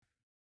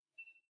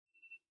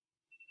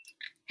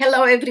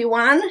Hello,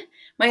 everyone.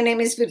 My name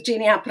is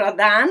Virginia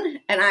Pradhan,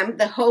 and I'm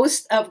the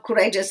host of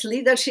Courageous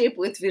Leadership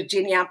with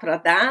Virginia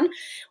Pradhan,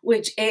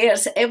 which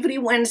airs every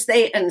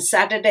Wednesday and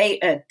Saturday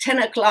at 10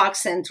 o'clock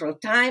Central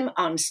Time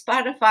on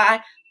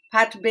Spotify,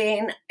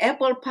 Podbean,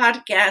 Apple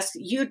Podcasts,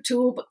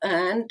 YouTube,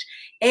 and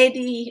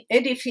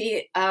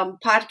Edify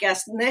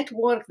Podcast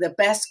Network, the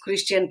best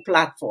Christian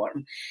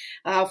platform.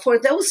 For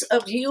those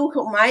of you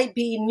who might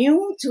be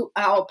new to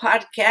our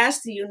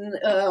podcast,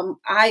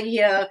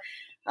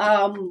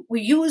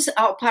 we use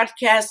our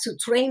podcast to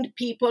train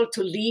people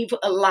to live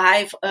a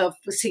life of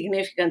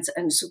significance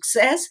and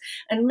success.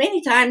 And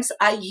many times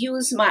I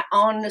use my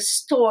own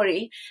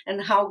story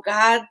and how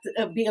God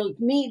built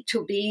me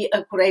to be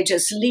a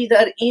courageous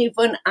leader,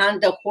 even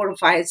under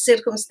horrified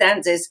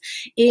circumstances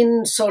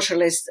in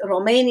socialist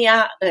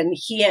Romania and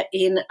here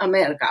in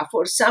America.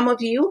 For some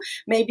of you,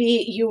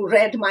 maybe you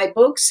read my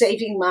book,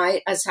 Saving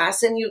My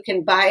Assassin. You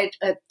can buy it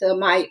at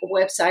my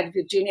website,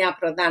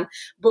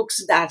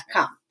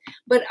 virginiapradhanbooks.com.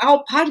 But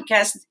our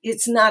podcast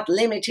is not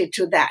limited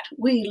to that.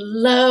 We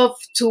love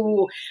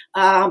to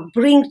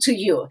bring to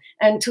you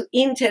and to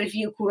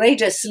interview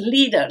courageous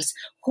leaders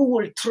who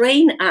will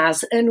train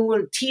us and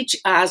will teach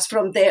us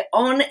from their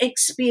own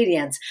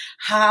experience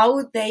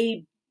how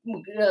they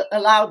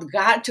allowed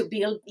God to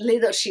build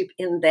leadership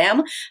in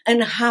them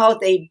and how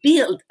they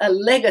build a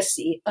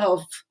legacy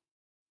of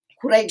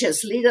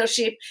courageous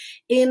leadership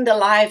in the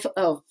life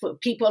of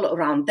people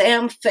around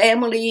them,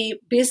 family,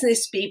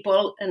 business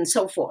people, and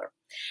so forth.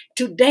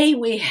 Today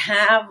we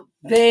have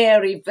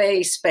very,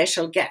 very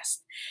special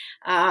guests.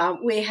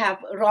 We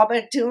have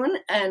Robert Dunn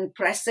and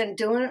Preston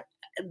Dunn.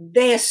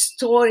 Their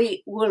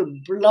story will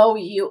blow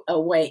you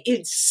away.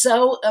 It's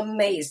so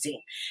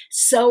amazing,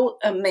 so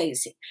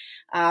amazing.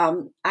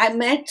 I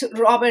met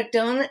Robert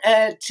Dunn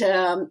at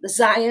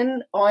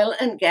Zion Oil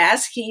and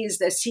Gas. He is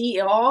the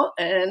CEO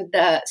and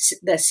the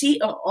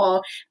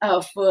COO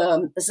of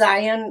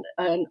Zion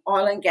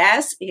Oil and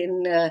Gas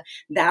in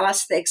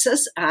Dallas,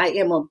 Texas. I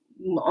am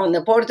on the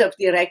board of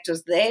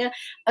directors there,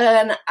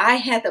 and I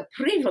had the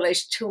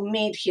privilege to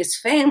meet his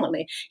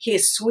family,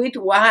 his sweet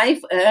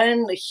wife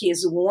and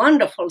his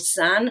wonderful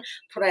son,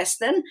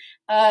 Preston,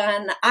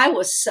 and I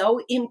was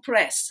so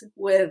impressed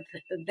with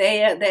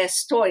their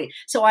story.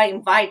 So I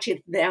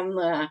invited them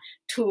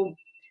to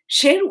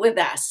share with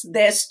us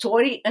their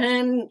story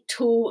and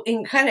to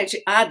encourage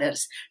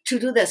others to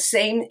do the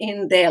same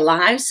in their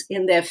lives,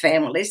 in their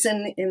families,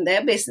 and in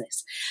their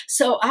business.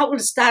 So I will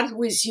start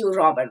with you,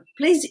 Robert.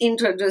 Please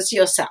introduce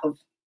yourself.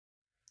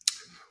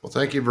 Well,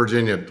 thank you,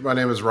 Virginia. My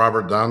name is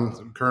Robert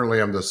Dunn. Currently,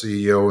 I'm the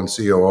CEO and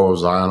COO of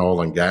Zion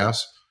Oil and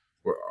Gas.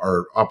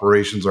 Our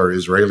operations are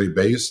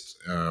Israeli-based.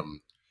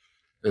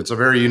 It's a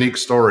very unique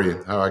story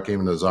how I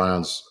came into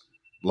Zion's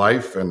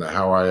life and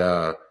how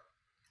I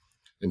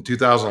in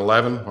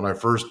 2011, when I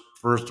first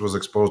was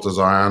exposed to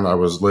Zion, I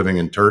was living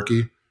in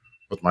Turkey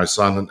with my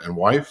son and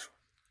wife.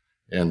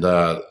 And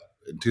in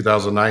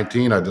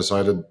 2019, I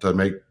decided to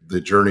make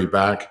the journey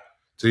back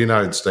to the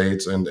United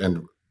States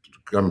and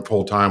come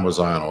full-time with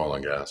Zion Oil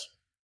and Gas.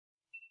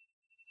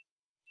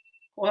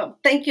 Well,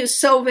 thank you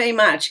so very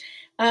much.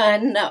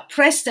 And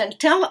Preston,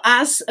 tell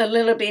us a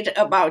little bit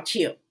about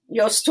you.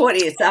 Your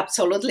story is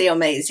absolutely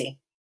amazing.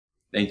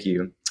 Thank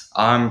you.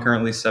 I'm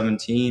currently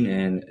 17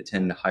 and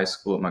attend high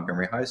school at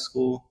Montgomery High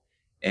School,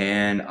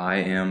 and I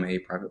am a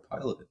private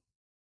pilot.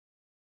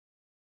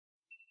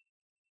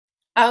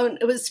 I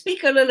will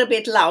speak a little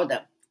bit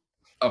louder.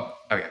 Oh,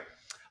 okay.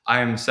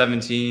 I am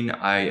 17.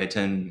 I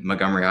attend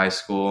Montgomery High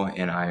School,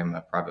 and I am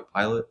a private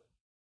pilot.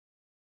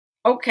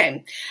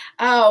 Okay.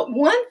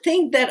 One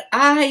thing that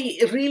I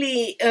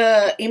really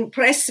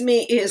impressed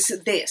me is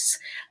this.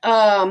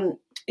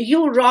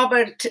 You,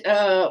 Robert,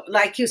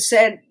 like you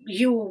said,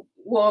 you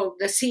were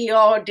the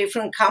CEO of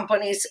different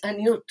companies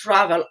and you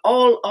travel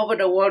all over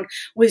the world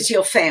with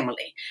your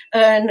family.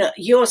 And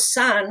your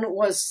son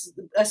was,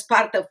 as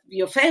part of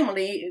your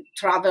family,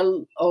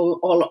 travel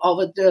all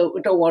over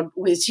the world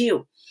with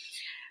you.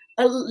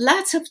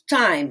 Lots of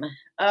time,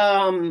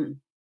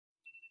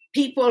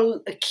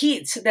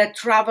 kids that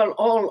travel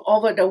all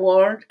over the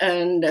world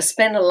and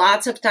spend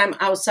lots of time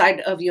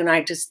outside of the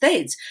United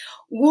States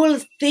will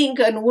think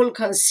and will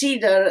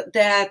consider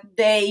that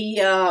they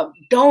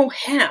don't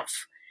have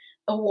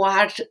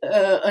what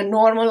a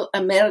normal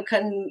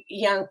American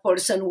young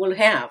person will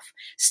have.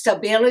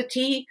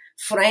 Stability,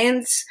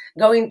 friends,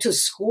 going to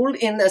school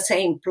in the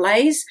same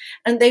place,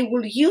 and they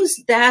will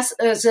use that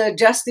as a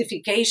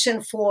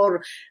justification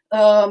for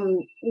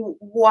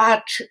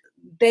what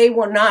they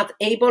were not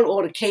able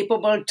or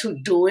capable to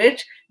do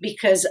it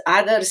because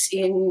others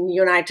in the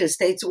United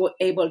States were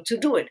able to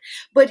do it.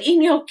 But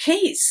in your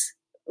case,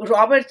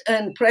 Robert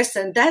and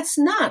Preston, that's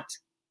not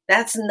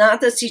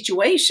the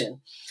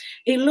situation.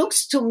 It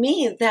looks to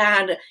me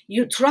that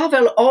you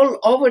travel all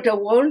over the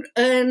world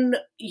and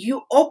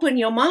you open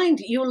your mind.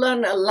 You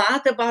learn a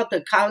lot about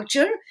the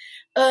culture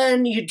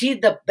and you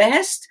did the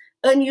best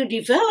and you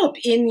develop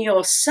in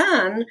your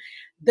son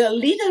the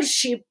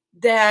leadership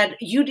that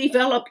you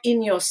develop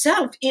in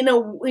yourself in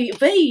a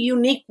very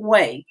unique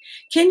way.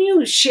 Can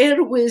you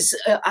share with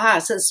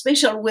us,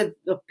 especially with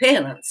the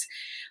parents,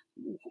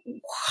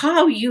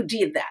 how you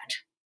did that?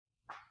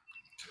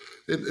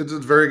 It's a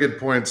very good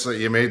points that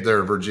you made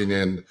there, Virginia.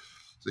 And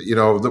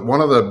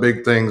one of the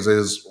big things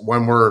is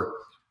when we're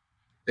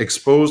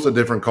exposed to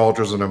different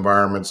cultures and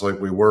environments, like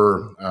we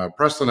were.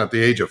 Preston, at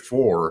the age of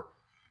 4,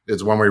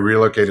 is when we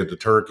relocated to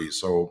Turkey.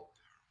 So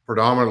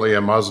predominantly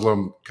a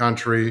Muslim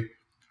country,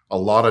 a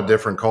lot of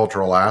different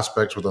cultural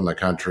aspects within the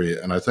country.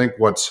 And I think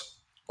what's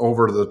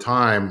over the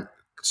time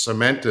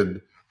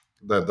cemented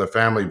the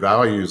family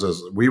values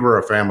is we were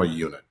a family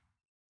unit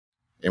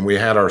and we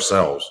had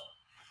ourselves.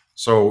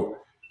 So,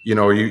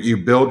 you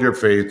build your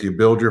faith, you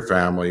build your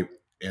family,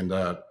 and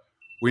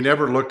we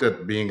never looked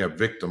at being a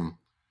victim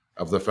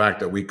of the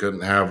fact that we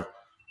couldn't have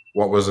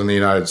what was in the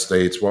United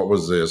States, what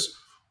was this.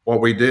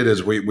 What we did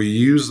is we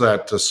used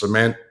that to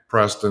cement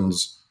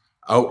Preston's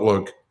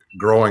outlook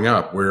growing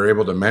up. We were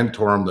able to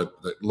mentor him that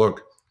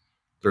look,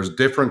 there's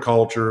different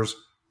cultures,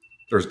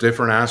 there's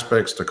different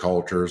aspects to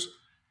cultures.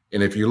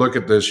 And if you look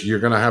at this, you're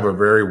going to have a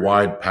very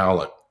wide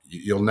palette.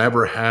 You'll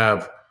never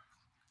have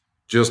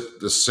just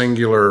the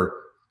singular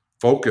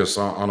focus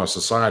on a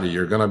society.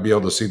 You're going to be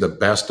able to see the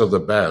best of the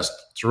best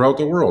throughout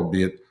the world,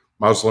 be it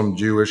Muslim,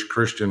 Jewish,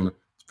 Christian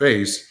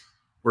faiths.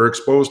 We're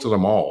exposed to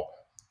them all.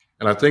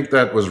 And I think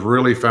that was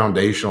really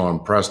foundational in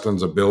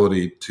Preston's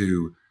ability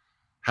to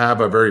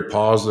have a very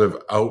positive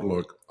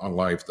outlook on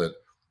life, that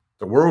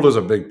the world is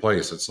a big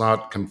place. It's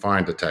not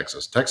confined to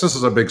Texas. Texas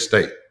is a big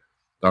state.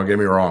 Don't get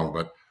me wrong,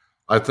 but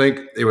I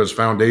think it was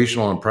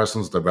foundational in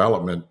Preston's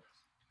development.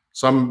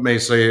 Some may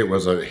say it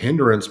was a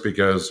hindrance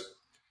because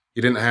he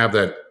didn't have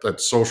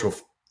that social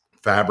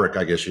fabric,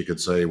 I guess you could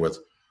say, with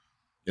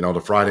the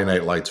Friday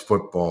Night Lights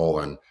football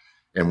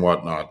and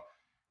whatnot.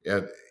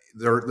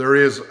 There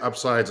is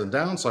upsides and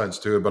downsides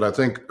to it, but I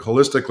think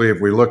holistically, if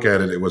we look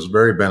at it, it was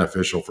very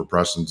beneficial for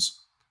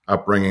Preston's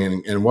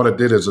upbringing. And what it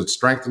did is it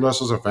strengthened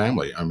us as a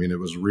family. I mean, it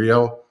was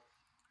real.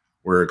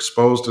 We're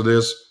exposed to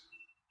this.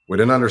 We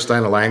didn't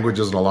understand the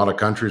languages in a lot of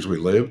countries we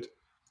lived.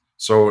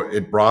 So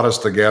it brought us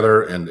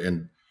together,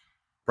 and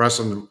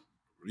Preston,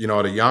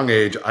 at a young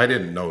age, I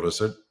didn't notice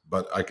it,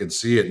 but I can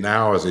see it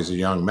now as he's a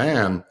young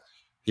man.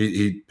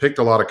 He picked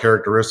a lot of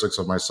characteristics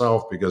of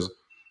myself because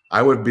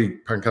I would be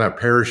kind of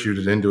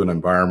parachuted into an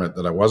environment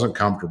that I wasn't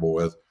comfortable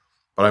with,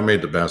 but I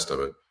made the best of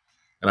it.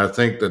 And I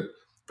think that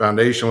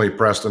foundationally,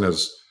 Preston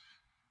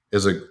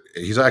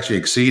he's actually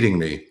exceeding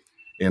me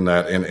in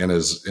that in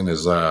his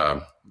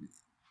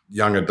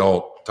young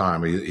adult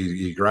time.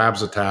 He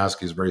grabs a task.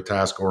 He's very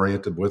task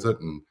oriented with it,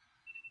 and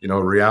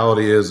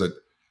reality is that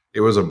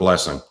it was a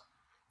blessing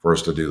for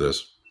us to do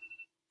this.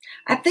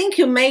 I think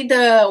you made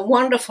a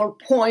wonderful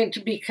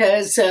point,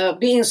 because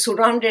being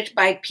surrounded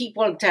by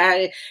people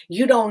that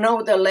you don't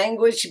know the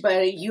language,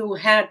 but you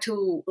had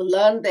to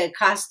learn their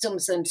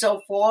customs and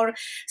so forth,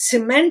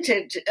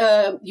 cemented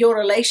your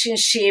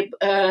relationship.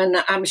 And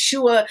I'm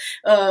sure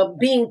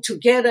being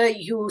together,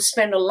 you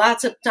spend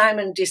lots of time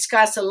and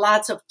discuss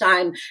lots of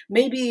time.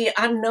 Maybe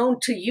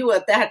unknown to you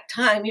at that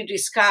time, you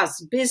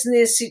discuss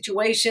business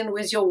situation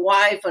with your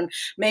wife and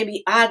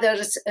maybe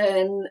others.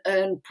 And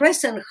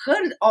Preston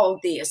heard all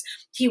this.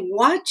 He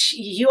watched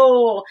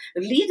your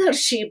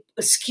leadership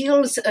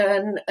skills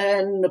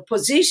and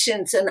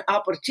positions and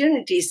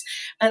opportunities,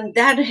 and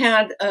that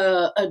had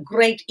a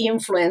great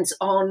influence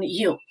on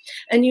you.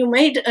 And you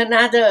made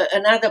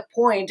another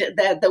point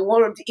that the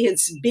world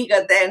is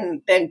bigger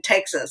than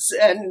Texas,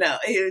 and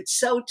it's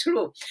so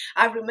true.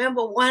 I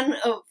remember one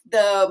of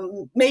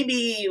the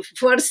maybe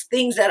first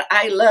things that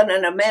I learned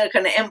in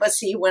American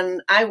Embassy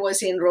when I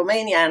was in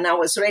Romania and I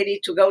was ready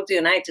to go to the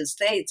United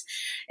States.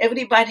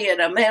 Everybody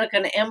at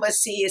American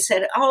Embassy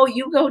said, "Oh,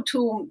 you go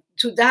to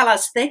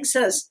Dallas,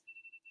 Texas,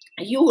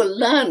 you will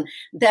learn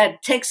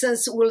that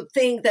Texans will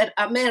think that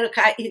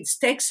America is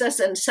Texas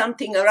and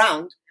something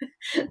around."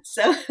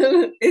 So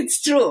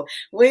it's true.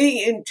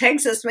 We in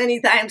Texas many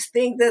times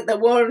think that the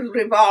world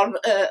revolves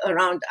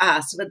around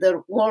us, but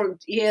the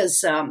world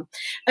is,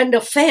 and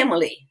the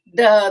family.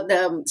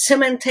 The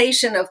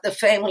cementation of the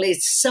family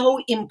is so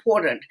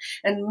important,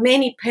 and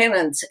many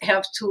parents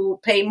have to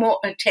pay more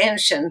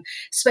attention,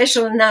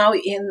 especially now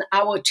in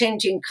our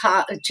changing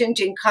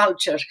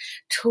culture,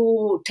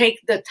 to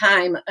take the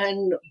time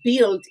and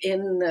build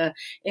in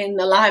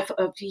the life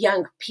of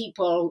young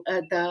people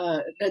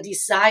the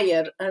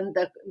desire and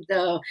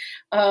the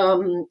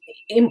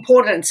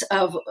importance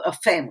of a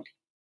family.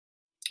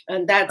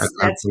 And that's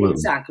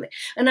exactly.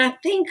 And I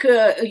think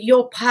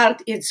your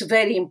part is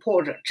very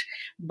important,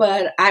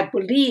 but I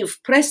believe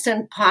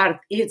Preston part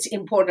is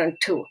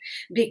important too,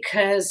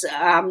 because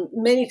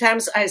many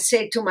times I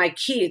say to my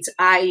kids,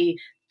 "I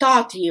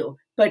taught you,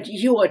 but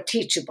you are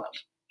teachable."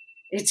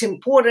 It's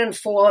important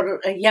for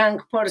a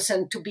young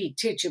person to be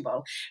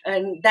teachable.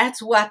 And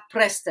that's what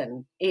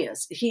Preston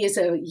is. He is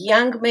a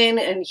young man,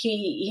 and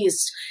he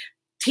is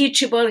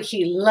teachable.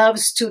 He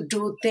loves to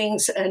do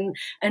things and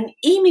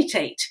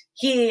imitate.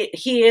 He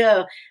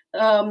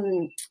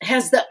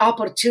has the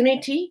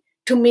opportunity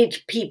to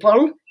meet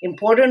people,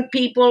 important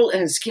people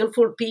and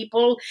skillful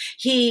people.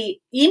 He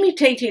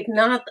imitated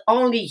not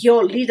only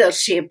your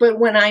leadership, but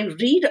when I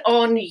read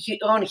on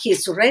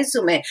his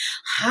resume,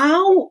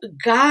 how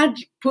God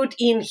put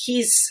in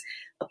his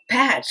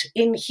path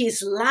in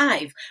his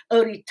life,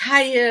 a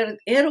retired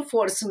Air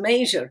Force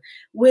major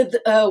with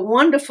a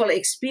wonderful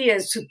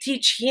experience to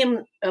teach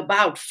him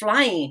about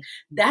flying.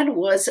 That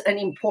was an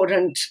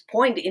important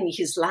point in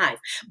his life.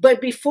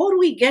 But before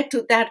we get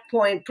to that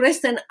point,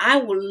 Preston, I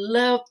would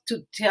love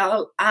to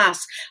tell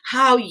us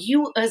how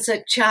you as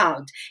a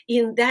child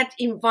in that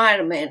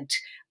environment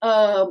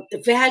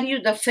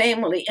value the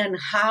family and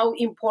how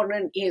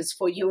important it is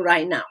for you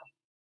right now.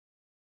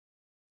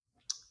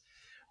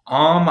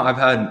 I've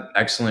had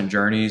excellent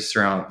journeys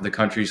throughout the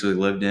countries we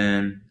lived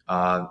in.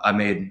 I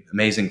made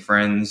amazing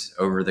friends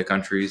over the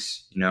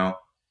countries,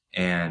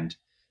 and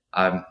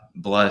I'm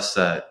blessed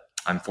that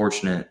I'm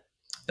fortunate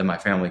that my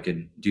family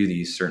could do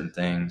these certain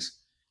things.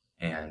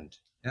 And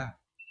yeah.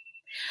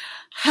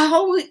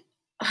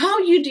 How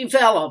you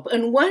develop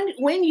and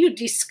when you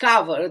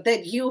discover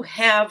that you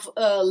have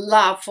a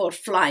love for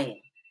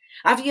flying.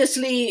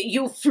 Obviously,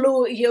 you're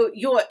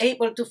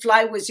able to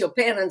fly with your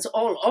parents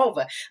all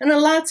over, and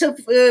lots of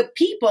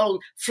people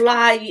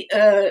fly.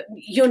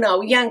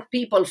 Young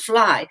people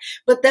fly,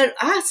 but there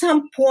are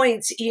some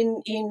points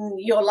in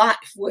your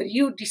life where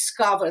you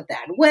discover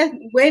that.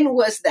 When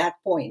was that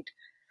point?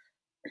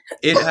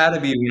 It had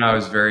to be when I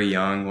was very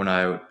young, when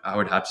I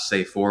would have to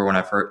say 4, when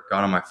I first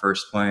got on my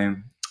first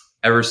plane.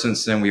 Ever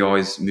since then, we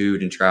always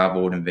moved and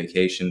traveled and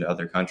vacationed to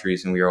other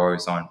countries, and we were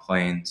always on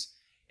planes.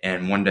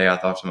 And one day I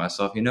thought to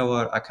myself, you know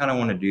what, I kind of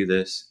want to do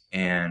this.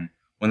 And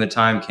when the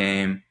time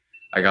came,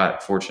 I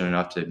got fortunate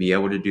enough to be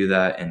able to do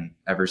that. And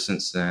ever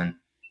since then,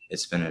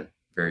 it's been a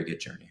very good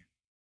journey.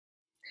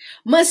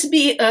 Must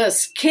be a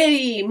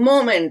scary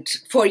moment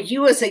for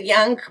you as a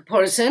young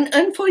person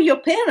and for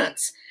your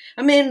parents.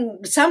 I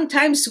mean,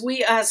 sometimes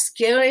we are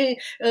scary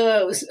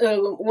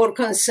or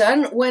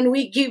concerned when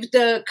we give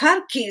the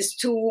car keys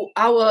to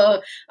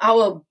our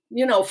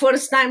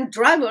first time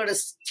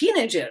drivers,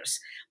 teenagers.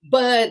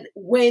 But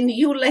when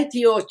you let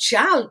your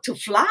child to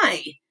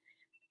fly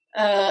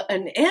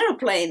an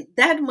airplane,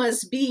 that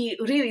must be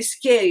really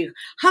scary.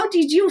 How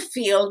did you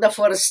feel the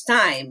first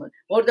time,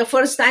 or the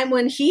first time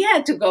when he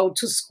had to go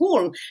to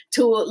school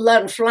to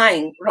learn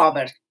flying,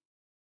 Robert?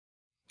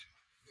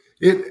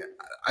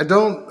 I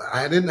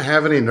didn't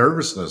have any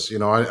nervousness.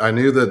 I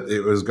knew that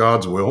it was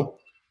God's will.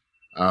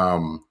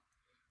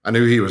 I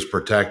knew he was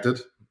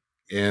protected,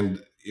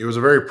 and it was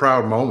a very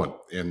proud moment.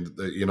 And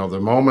the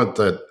moment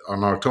that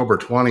on October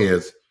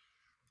 20th,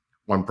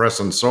 when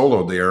Preston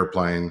soloed the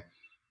airplane,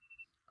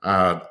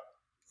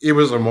 it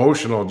was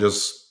emotional,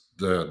 just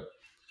the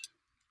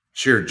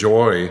sheer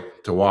joy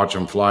to watch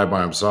him fly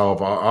by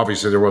himself.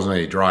 Obviously, there wasn't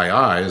any dry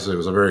eyes. It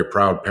was a very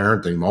proud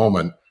parenting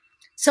moment.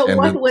 So and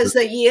what was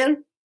the year?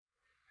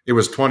 It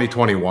was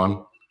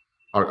 2021,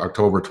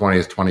 October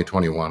 20th,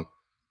 2021.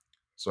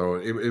 So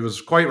it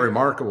was quite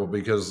remarkable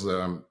because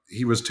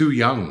he was too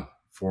young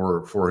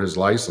for his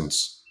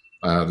license.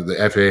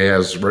 The FAA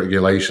has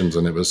regulations,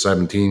 and it was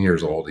 17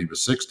 years old. He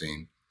was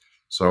 16.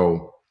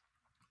 So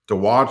to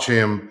watch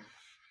him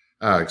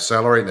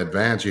accelerate and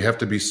advance, you have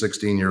to be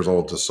 16 years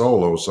old to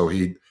solo. So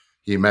he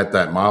met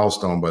that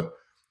milestone. But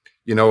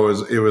it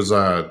was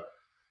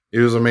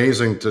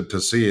amazing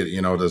to see it.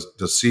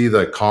 To see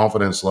the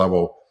confidence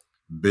level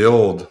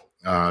build,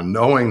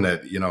 knowing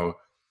that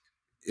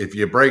if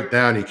you break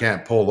down, you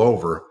can't pull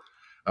over.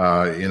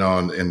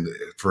 And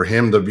for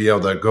him to be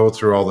able to go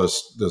through all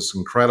this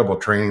incredible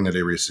training that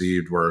he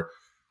received, where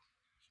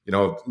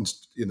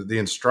the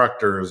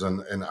instructors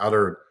and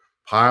other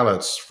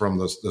pilots from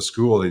the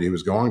school that he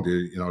was going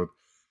to,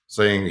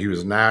 saying he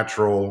was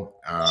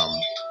natural.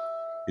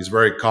 He's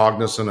very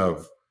cognizant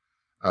of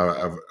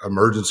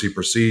emergency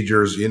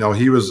procedures.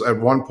 He was at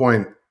one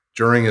point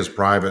during his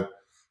private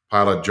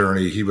pilot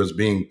journey, he was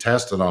being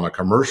tested on a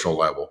commercial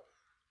level,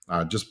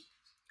 just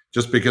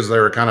because they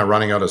were kind of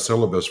running out of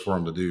syllabus for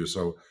him to do.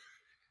 So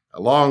a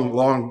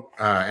long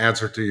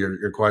answer to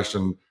your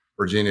question,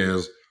 Virginia,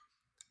 is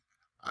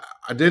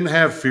I didn't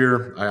have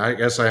fear. I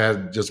guess I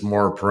had just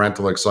more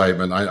parental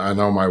excitement. I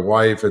know my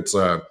wife, it's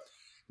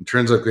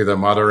intrinsically the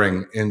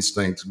mothering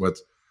instinct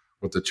with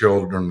the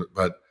children,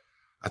 but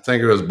I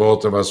think it was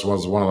both of us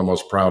was one of the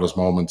most proudest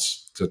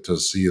moments to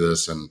see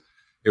this, and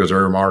it was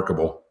very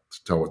remarkable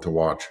to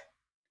watch.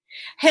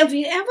 Have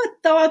you ever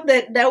thought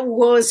that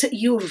was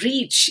you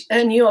reach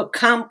and you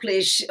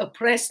accomplish,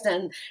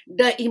 Preston,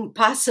 the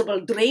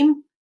impossible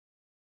dream?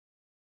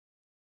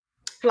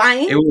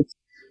 Flying?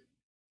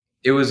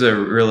 It was a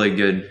really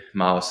good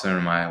milestone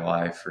in my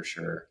life for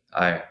sure.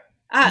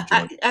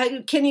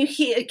 Can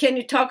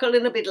you talk a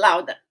little bit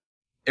louder?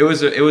 It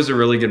was a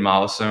really good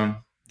milestone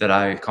that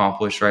I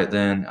accomplished right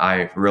then.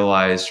 I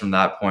realized from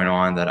that point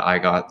on that I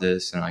got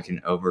this and I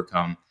can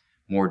overcome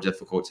more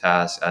difficult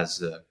tasks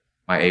as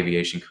my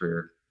aviation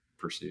career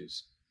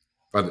pursues.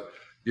 But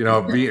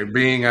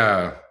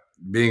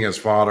being his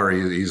father,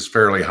 he's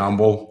fairly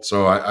humble.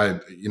 So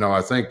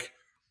I think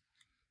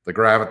the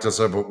gravitas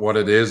of what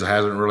it is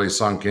hasn't really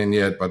sunk in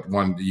yet. But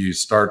when you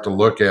start to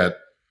look at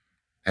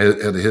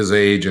his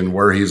age and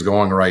where he's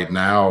going right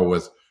now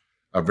with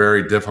a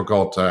very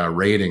difficult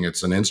rating,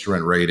 it's an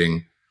instrument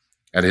rating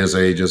at his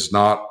age. It's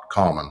not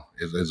common.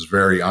 It's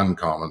very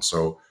uncommon.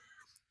 So,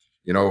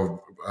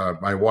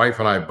 my wife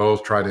and I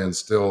both try to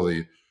instill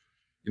the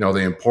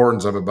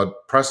importance of it.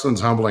 But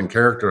Preston's humbling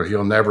character,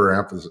 he'll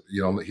never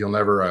he'll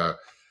never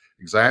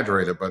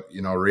exaggerate it. But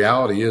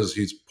reality is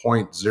he's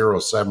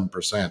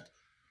 0.07%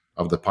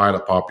 of the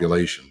pilot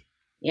population.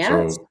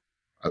 Yes. So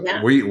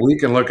Yeah. we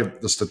can look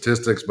at the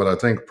statistics, but I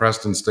think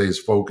Preston stays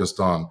focused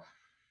on,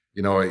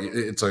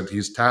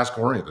 he's task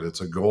oriented.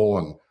 It's a goal,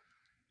 and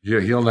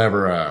he'll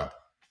never,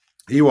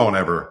 he won't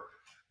ever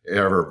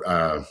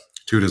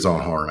toot his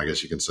own horn, I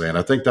guess you can say. And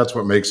I think that's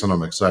what makes him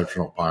an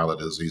exceptional pilot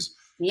is he's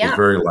Yeah.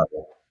 very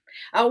level.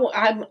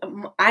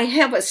 I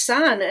have a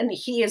son, and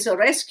he is a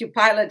rescue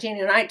pilot in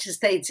the United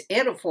States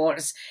Air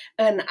Force,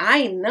 and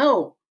I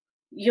know,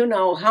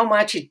 how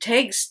much it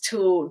takes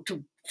to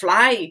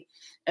fly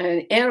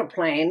an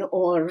airplane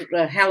or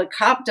a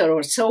helicopter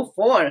or so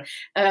forth.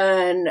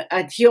 And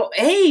at your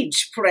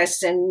age,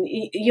 Preston,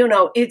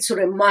 it's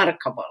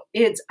remarkable.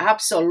 It's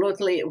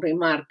absolutely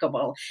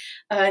remarkable.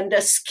 And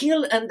the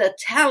skill and the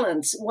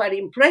talents, what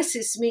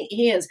impresses me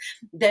is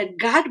that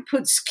God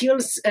put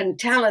skills and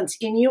talents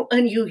in you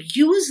and you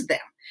use them.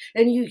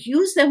 And you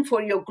use them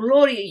for your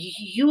glory.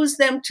 You use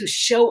them to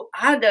show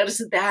others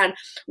that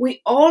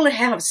we all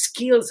have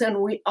skills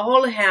and we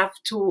all have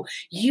to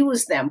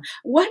use them.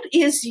 What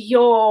is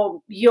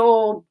your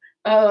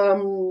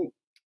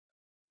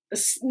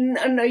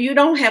no, you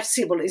don't have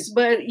siblings,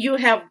 but you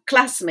have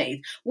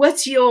classmates.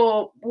 What's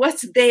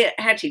their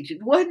attitude?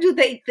 What do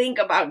they think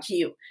about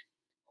you?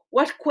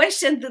 What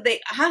question do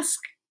they ask?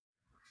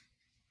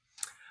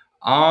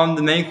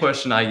 The main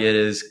question I get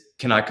is,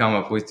 can I come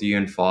up with you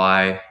and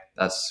fly?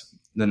 That's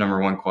the number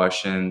one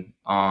question.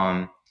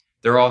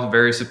 They're all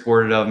very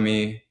supportive of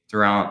me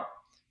throughout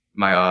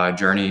my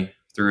journey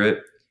through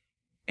it.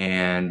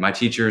 And my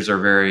teachers are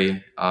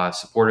very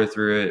supportive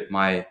through it.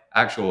 My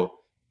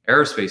actual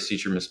aerospace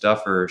teacher, Miss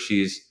Duffer,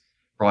 she's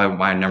probably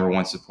my number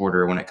one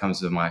supporter when it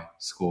comes to my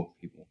school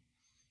people.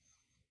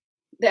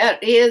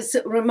 That is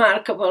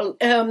remarkable.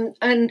 And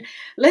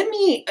let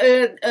me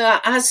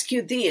ask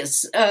you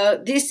this.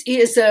 This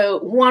is a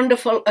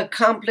wonderful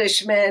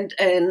accomplishment,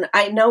 and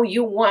I know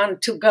you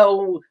want to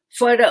go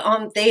further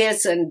on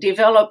this and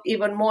develop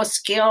even more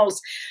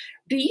skills.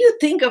 Do you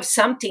think of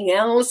something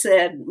else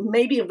that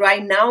maybe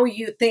right now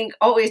you think,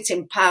 oh, it's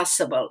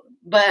impossible,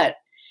 but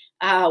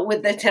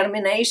with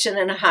determination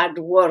and hard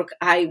work,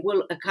 I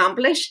will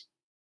accomplish?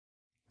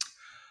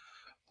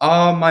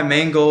 My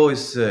main goal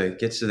is to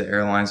get to the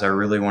airlines. I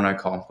really want to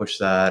accomplish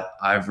that.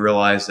 I've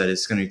realized that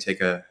it's going to take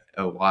a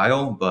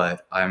while,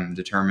 but I'm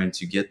determined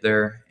to get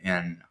there,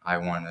 and I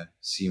want to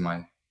see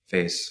my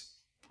face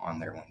on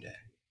there one day.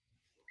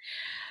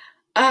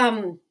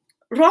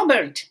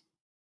 Robert,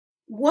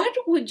 what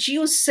would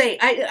you say?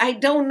 I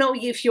don't know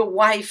if your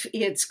wife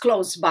is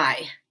close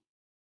by.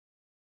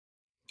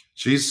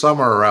 She's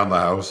somewhere around the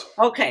house.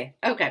 Okay.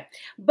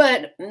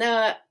 But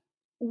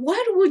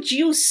what would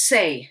you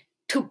say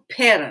to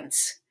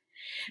parents?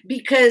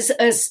 Because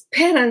as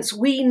parents,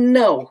 we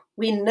know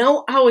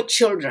our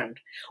children.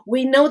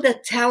 We know the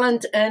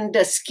talent and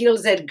the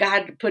skills that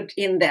God put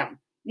in them.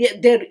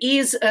 There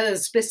is a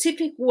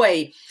specific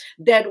way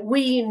that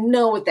we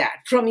know that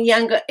from a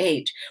younger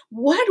age.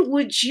 What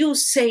would you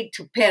say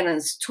to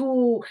parents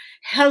to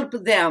help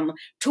them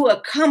to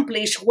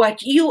accomplish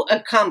what you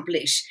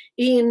accomplish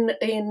in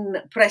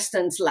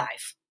Preston's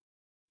life?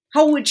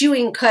 How would you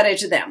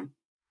encourage them?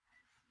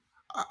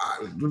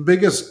 The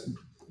biggest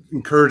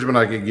encouragement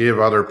I could give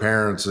other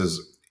parents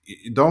is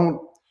don't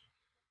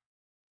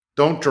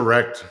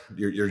direct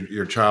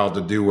your child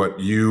to do what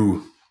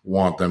you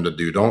want them to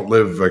do. Don't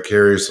live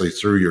vicariously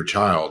through your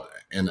child,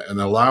 and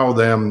allow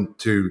them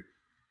to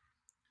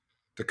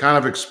kind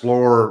of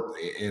explore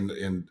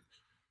and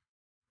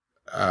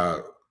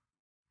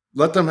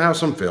let them have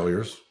some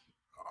failures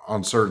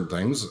on certain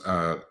things,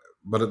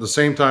 but at the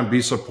same time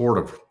be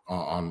supportive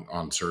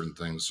on certain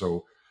things.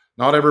 So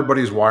not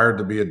everybody's wired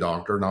to be a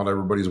doctor, not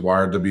everybody's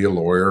wired to be a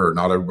lawyer, or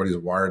not everybody's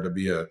wired to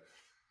be a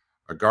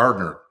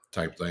gardener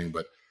type thing,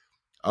 but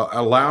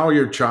allow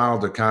your child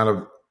to kind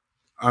of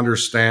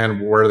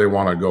understand where they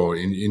want to go,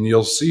 and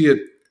you'll see it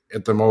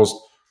at the most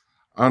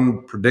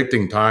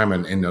unpredicting time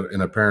in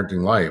a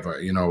parenting life.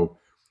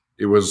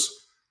 It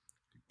was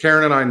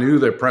Karen and I knew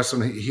that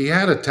Preston, he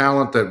had a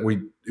talent that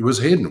it was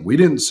hidden. We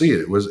didn't see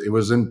it. It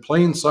was in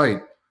plain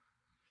sight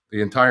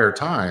the entire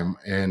time,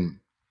 and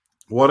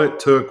what it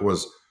took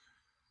was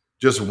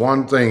just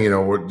one thing.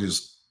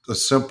 Just a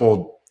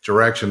simple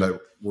direction that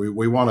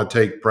we want to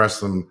take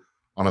Preston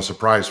on a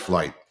surprise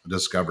flight, a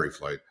discovery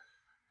flight.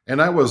 And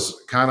that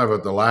was kind of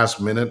at the last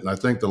minute. And I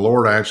think the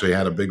Lord actually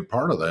had a big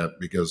part of that,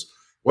 because it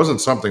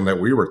wasn't something that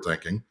we were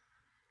thinking.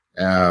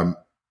 And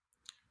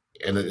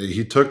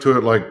he took to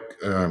it like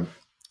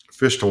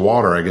fish to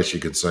water, I guess you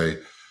could say.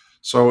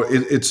 So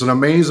it's an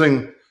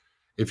amazing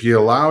if you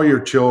allow your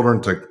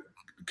children to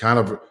kind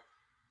of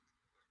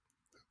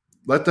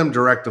let them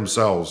direct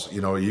themselves,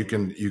 you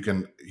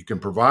can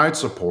provide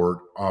support.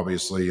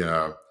 Obviously,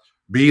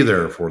 be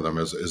there for them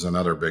is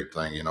another big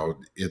thing.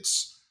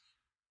 It's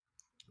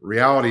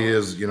reality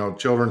is,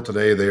 children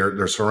today,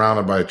 they're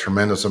surrounded by a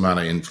tremendous amount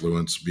of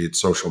influence, be it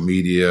social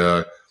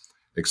media,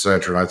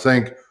 etc. And I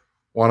think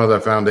one of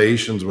the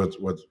foundations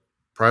with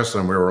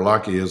Preston, we were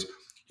lucky, is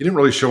he didn't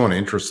really show an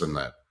interest in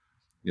that.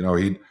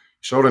 He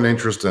showed an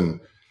interest in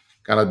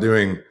kind of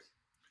doing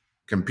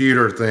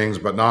computer things,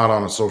 but not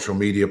on a social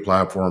media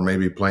platform,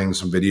 maybe playing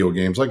some video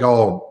games like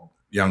all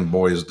young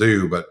boys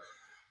do. But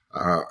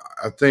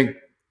I think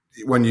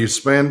when you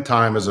spend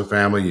time as a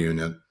family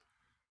unit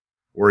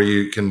where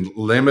you can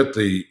limit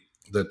the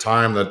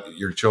time that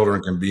your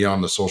children can be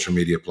on the social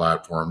media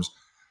platforms,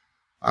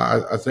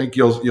 I think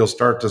you'll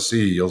start to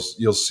see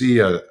you'll see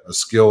a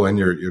skill in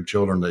your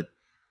children that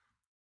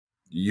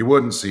you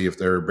wouldn't see if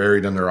they're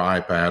buried in their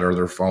iPad or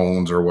their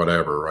phones or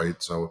whatever, right?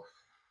 So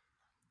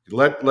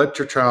let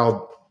your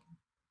child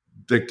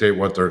dictate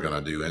what they're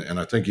going to do, and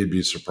I think you'd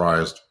be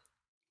surprised.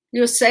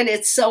 You said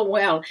it so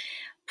well.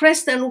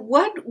 Preston,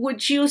 what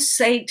would you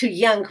say to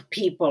young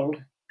people?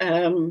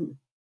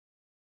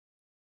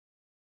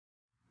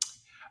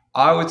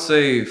 I would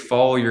say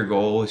follow your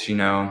goals. You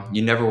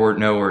never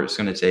know where it's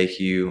going to take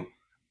you.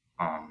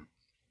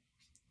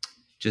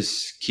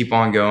 Just keep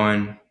on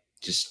going.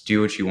 Just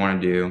do what you want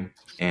to do,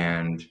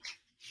 and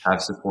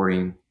have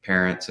supporting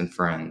parents and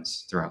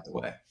friends throughout the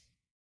way.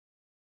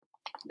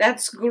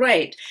 That's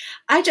great.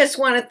 I just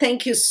want to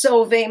thank you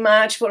so very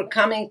much for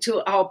coming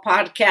to our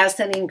podcast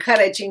and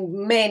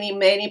encouraging many,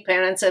 many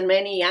parents and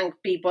many young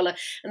people.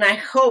 And I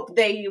hope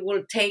they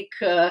will take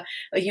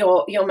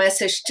your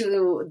message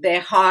to their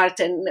heart.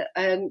 And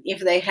if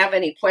they have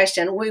any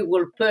question, we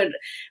will put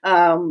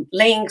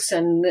links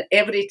and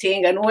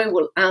everything, and we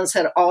will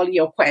answer all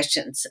your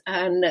questions.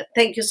 And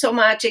thank you so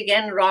much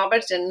again,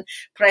 Robert and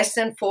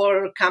Preston,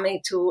 for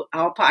coming to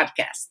our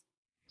podcast.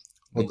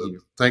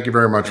 Thank you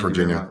very much,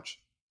 Virginia.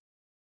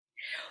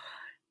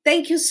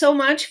 Thank you so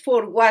much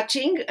for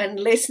watching and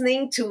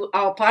listening to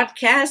our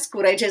podcast,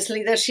 Courageous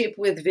Leadership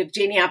with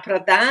Virginia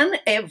Prodan,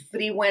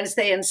 every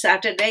Wednesday and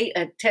Saturday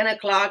at 10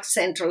 o'clock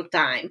Central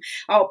Time.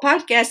 Our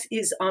podcast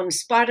is on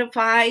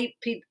Spotify,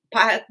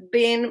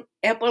 Podbean,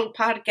 Apple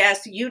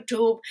Podcast,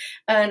 YouTube,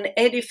 and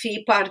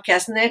Edify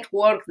Podcast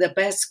Network, the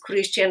best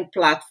Christian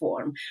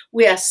platform.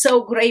 We are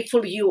so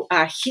grateful you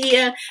are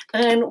here,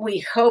 and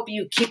we hope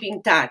you keep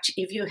in touch.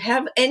 If you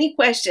have any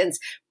questions,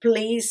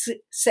 please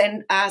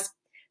send us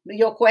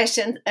your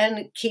questions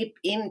and keep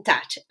in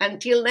touch.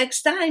 Until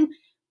next time,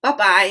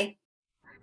 bye-bye.